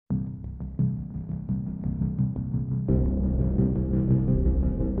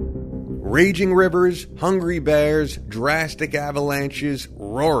Raging rivers, hungry bears, drastic avalanches,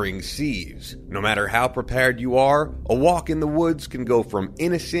 roaring seas. No matter how prepared you are, a walk in the woods can go from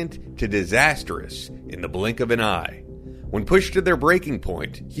innocent to disastrous in the blink of an eye. When pushed to their breaking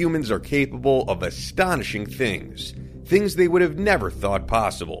point, humans are capable of astonishing things. Things they would have never thought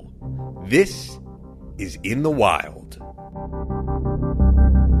possible. This is In the Wild.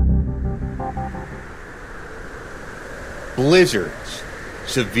 Blizzards.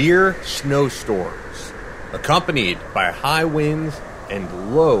 Severe snowstorms, accompanied by high winds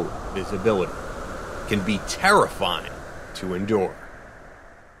and low visibility, can be terrifying to endure.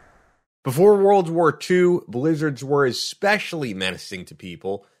 Before World War II, blizzards were especially menacing to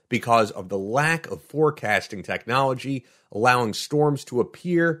people because of the lack of forecasting technology allowing storms to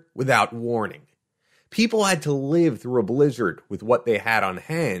appear without warning. People had to live through a blizzard with what they had on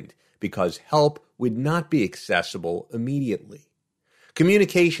hand because help would not be accessible immediately.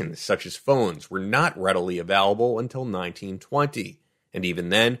 Communications, such as phones, were not readily available until 1920, and even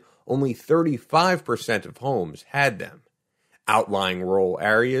then, only 35% of homes had them. Outlying rural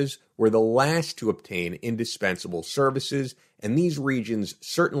areas were the last to obtain indispensable services, and these regions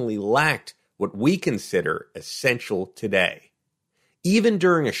certainly lacked what we consider essential today. Even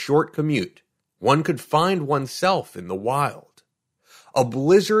during a short commute, one could find oneself in the wild. A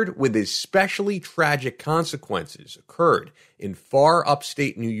blizzard with especially tragic consequences occurred in far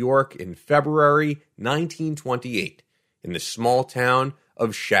upstate New York in February 1928 in the small town of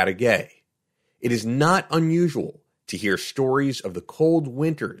Chateauguay. It is not unusual to hear stories of the cold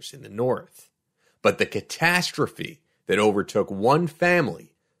winters in the north, but the catastrophe that overtook one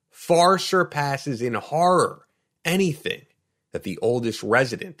family far surpasses in horror anything that the oldest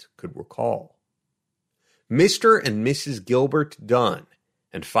resident could recall. Mr. and Mrs. Gilbert Dunn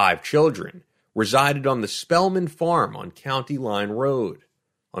and 5 children resided on the Spellman Farm on County Line Road.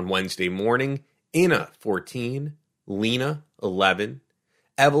 On Wednesday morning, Ina, 14, Lena, 11,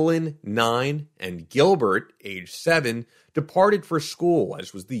 Evelyn, 9, and Gilbert, age 7, departed for school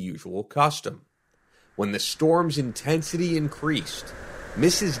as was the usual custom. When the storm's intensity increased,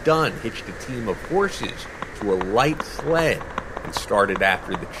 Mrs. Dunn hitched a team of horses to a light sled and started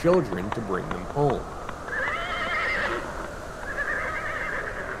after the children to bring them home.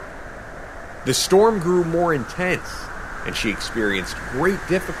 The storm grew more intense, and she experienced great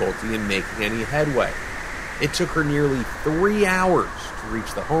difficulty in making any headway. It took her nearly 3 hours to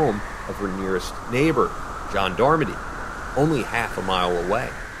reach the home of her nearest neighbor, John Darmody, only half a mile away.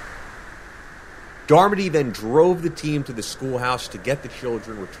 Darmody then drove the team to the schoolhouse to get the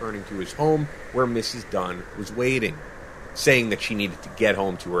children returning to his home where Mrs. Dunn was waiting, saying that she needed to get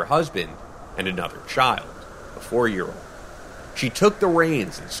home to her husband and another child, a 4-year-old. She took the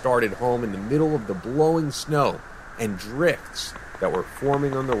reins and started home in the middle of the blowing snow and drifts that were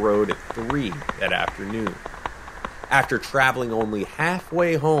forming on the road at 3 that afternoon. After traveling only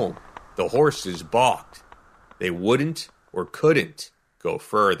halfway home, the horses balked. They wouldn't or couldn't go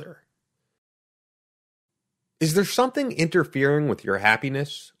further. Is there something interfering with your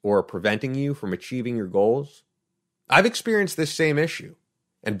happiness or preventing you from achieving your goals? I've experienced this same issue,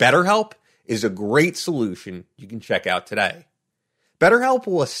 and BetterHelp is a great solution you can check out today. BetterHelp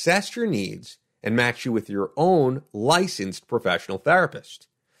will assess your needs and match you with your own licensed professional therapist.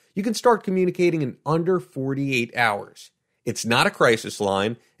 You can start communicating in under 48 hours. It's not a crisis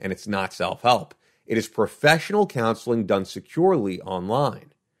line, and it's not self-help. It is professional counseling done securely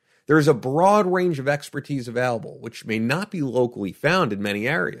online. There is a broad range of expertise available, which may not be locally found in many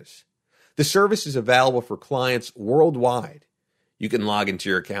areas. The service is available for clients worldwide. You can log into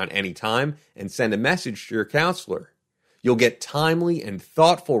your account anytime and send a message to your counselor. You'll get timely and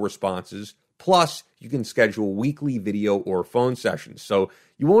thoughtful responses, plus you can schedule weekly video or phone sessions, so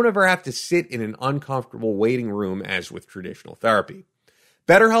you won't ever have to sit in an uncomfortable waiting room as with traditional therapy.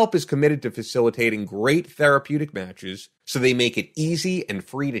 BetterHelp is committed to facilitating great therapeutic matches, so they make it easy and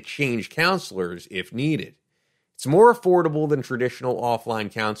free to change counselors if needed. It's more affordable than traditional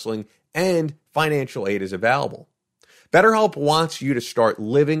offline counseling, and financial aid is available. BetterHelp wants you to start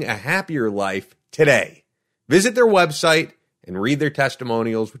living a happier life today. Visit their website and read their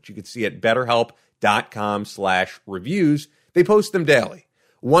testimonials, which you can see at betterhelp.com/reviews. They post them daily.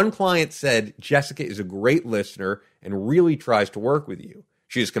 One client said, "Jessica is a great listener and really tries to work with you.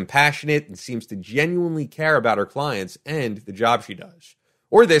 She is compassionate and seems to genuinely care about her clients and the job she does."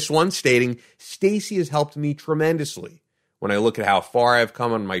 Or this one stating, "Stacy has helped me tremendously. When I look at how far I've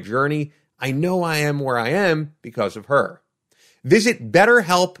come on my journey, I know I am where I am because of her." Visit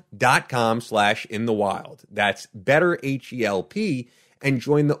betterhelp.com/inthewild. That's BetterHelp, and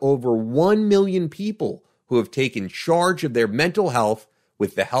join the over 1 million people who have taken charge of their mental health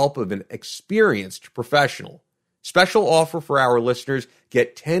with the help of an experienced professional. Special offer for our listeners,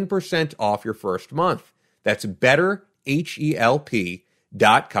 get 10% off your first month. That's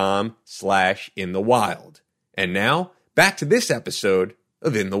betterhelp.com/inthewild. And now, back to this episode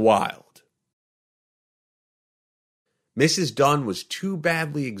of In the Wild. Mrs. Dunn was too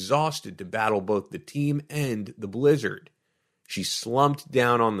badly exhausted to battle both the team and the blizzard. She slumped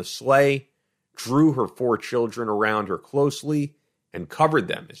down on the sleigh, drew her 4 children around her closely, and covered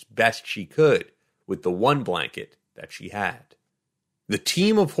them as best she could with the one blanket that she had. The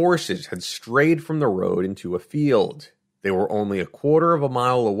team of horses had strayed from the road into a field. They were only a quarter of a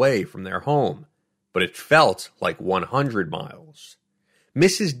mile away from their home, but it felt like 100 miles.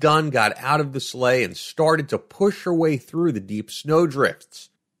 Mrs. Dunn got out of the sleigh and started to push her way through the deep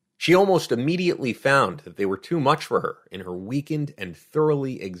snowdrifts. She almost immediately found that they were too much for her in her weakened and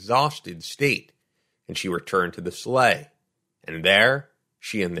thoroughly exhausted state, and she returned to the sleigh. And there,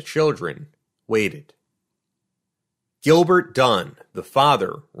 she and the children waited. Gilbert Dunn, the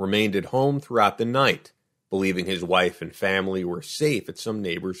father, remained at home throughout the night, believing his wife and family were safe at some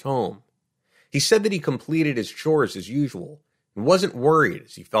neighbor's home. He said that he completed his chores as usual and wasn't worried,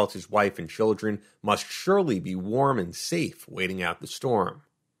 as he felt his wife and children must surely be warm and safe waiting out the storm.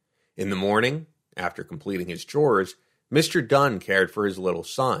 In the morning, after completing his chores, Mr. Dunn cared for his little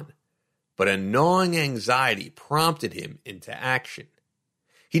son, but a gnawing anxiety prompted him into action.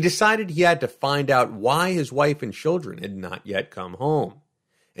 He decided he had to find out why his wife and children had not yet come home,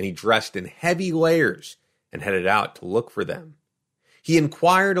 and he dressed in heavy layers and headed out to look for them. He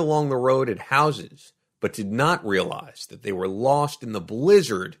inquired along the road at houses, but did not realize that they were lost in the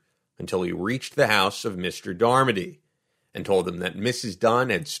blizzard until he reached the house of Mr. Darmody, and told him that Mrs. Dunn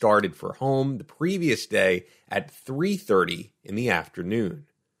had started for home the previous day at 3:30 in the afternoon.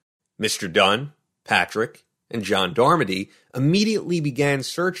 Mr. Dunn, Patrick, and John Darmody immediately began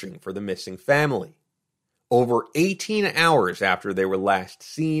searching for the missing family. Over 18 hours after they were last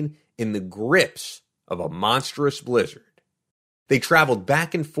seen in the grips of a monstrous blizzard. They traveled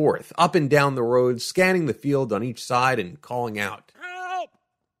back and forth, up and down the road, scanning the field on each side and calling out, "Help!"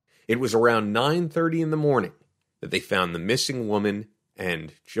 It was around 9:30 in the morning that they found the missing woman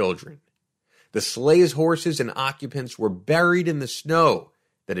and children. The sleigh's horses and occupants were buried in the snow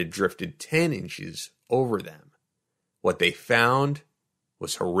that had drifted 10 inches over them. What they found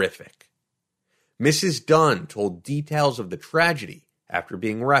was horrific. Mrs. Dunn told details of the tragedy after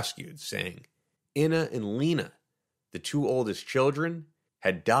being rescued, saying, Inna and Lena, the 2 oldest children,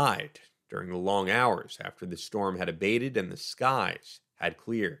 had died during the long hours after the storm had abated and the skies had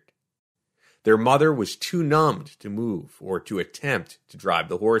cleared. Their mother was too numbed to move or to attempt to drive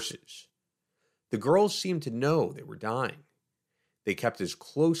the horses. The girls seemed to know they were dying. They kept as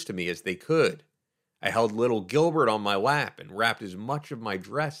close to me as they could. I held little Gilbert on my lap and wrapped as much of my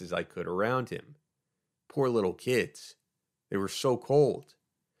dress as I could around him. Poor little kids. They were so cold.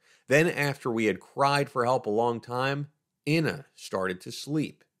 Then, after we had cried for help a long time, Inna started to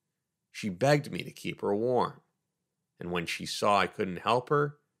sleep. She begged me to keep her warm. And when she saw I couldn't help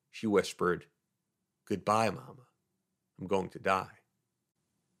her, she whispered, "Goodbye, Mama. I'm going to die."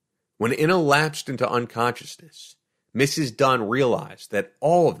 When Inna lapsed into unconsciousness, Mrs. Dunn realized that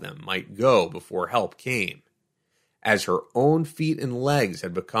all of them might go before help came. As her own feet and legs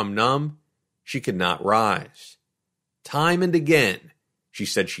had become numb, she could not rise. Time and again, she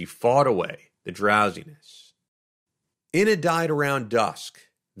said she fought away the drowsiness. Inna died around dusk.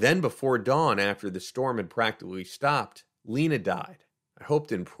 Then before dawn, after the storm had practically stopped, Lena died. I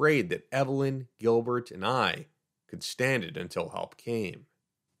hoped and prayed that Evelyn, Gilbert, and I could stand it until help came.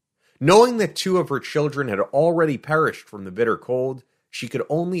 Knowing that 2 of her children had already perished from the bitter cold, she could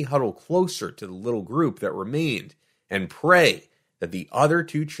only huddle closer to the little group that remained and pray that the other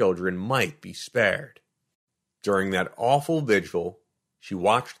 2 children might be spared. During that awful vigil, she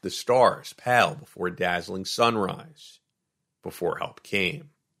watched the stars pale before a dazzling sunrise, before help came.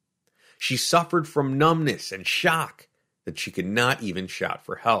 She suffered from numbness and shock that she could not even shout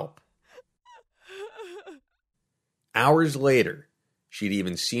for help. Hours later, she'd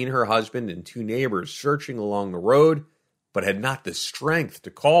even seen her husband and 2 neighbors searching along the road, but had not the strength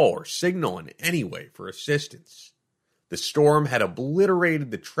to call or signal in any way for assistance. The storm had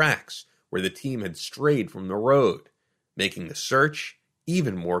obliterated the tracks where the team had strayed from the road, making the search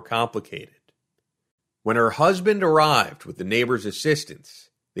even more complicated. When her husband arrived with the neighbors' assistance,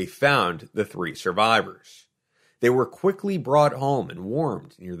 they found the 3 survivors. They were quickly brought home and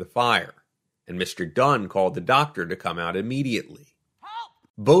warmed near the fire, and Mr. Dunn called the doctor to come out immediately. Help!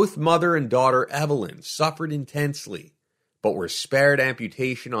 Both mother and daughter Evelyn suffered intensely, but were spared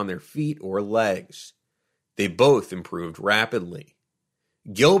amputation on their feet or legs. They both improved rapidly.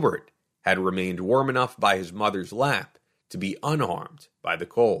 Gilbert had remained warm enough by his mother's lap to be unharmed by the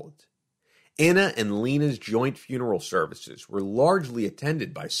cold. Anna and Lena's joint funeral services were largely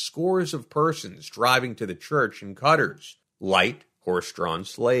attended by scores of persons driving to the church in cutters, light horse-drawn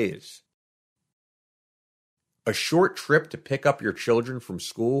sleighs. A short trip to pick up your children from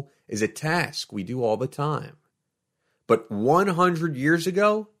school is a task we do all the time. But 100 years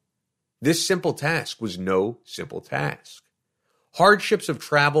ago, this simple task was no simple task. Hardships of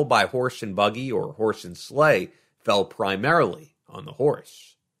travel by horse and buggy or horse and sleigh fell primarily on the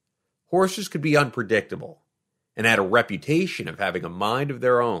horse. Horses could be unpredictable and had a reputation of having a mind of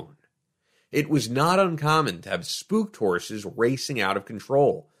their own. It was not uncommon to have spooked horses racing out of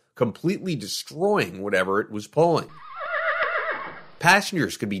control, completely destroying whatever it was pulling.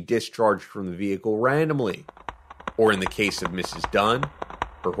 Passengers could be discharged from the vehicle randomly, or in the case of Mrs. Dunn,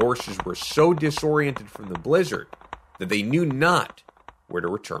 her horses were so disoriented from the blizzard that they knew not where to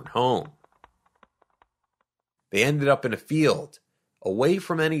return home. They ended up in a field, away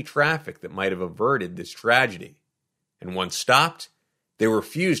from any traffic that might have averted this tragedy, and once stopped, they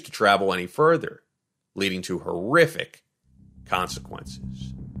refused to travel any further, leading to horrific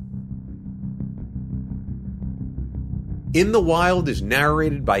consequences. In the Wild is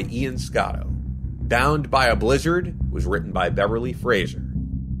narrated by Ian Scotto. Bound by a Blizzard was written by Beverly Fraser.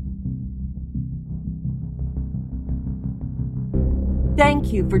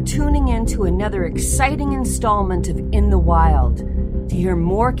 Thank you for tuning in to another exciting installment of In the Wild. To hear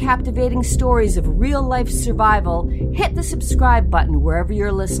more captivating stories of real-life survival, hit the subscribe button wherever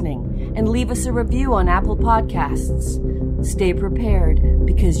you're listening and leave us a review on Apple Podcasts. Stay prepared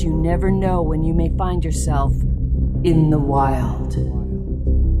because you never know when you may find yourself in the wild.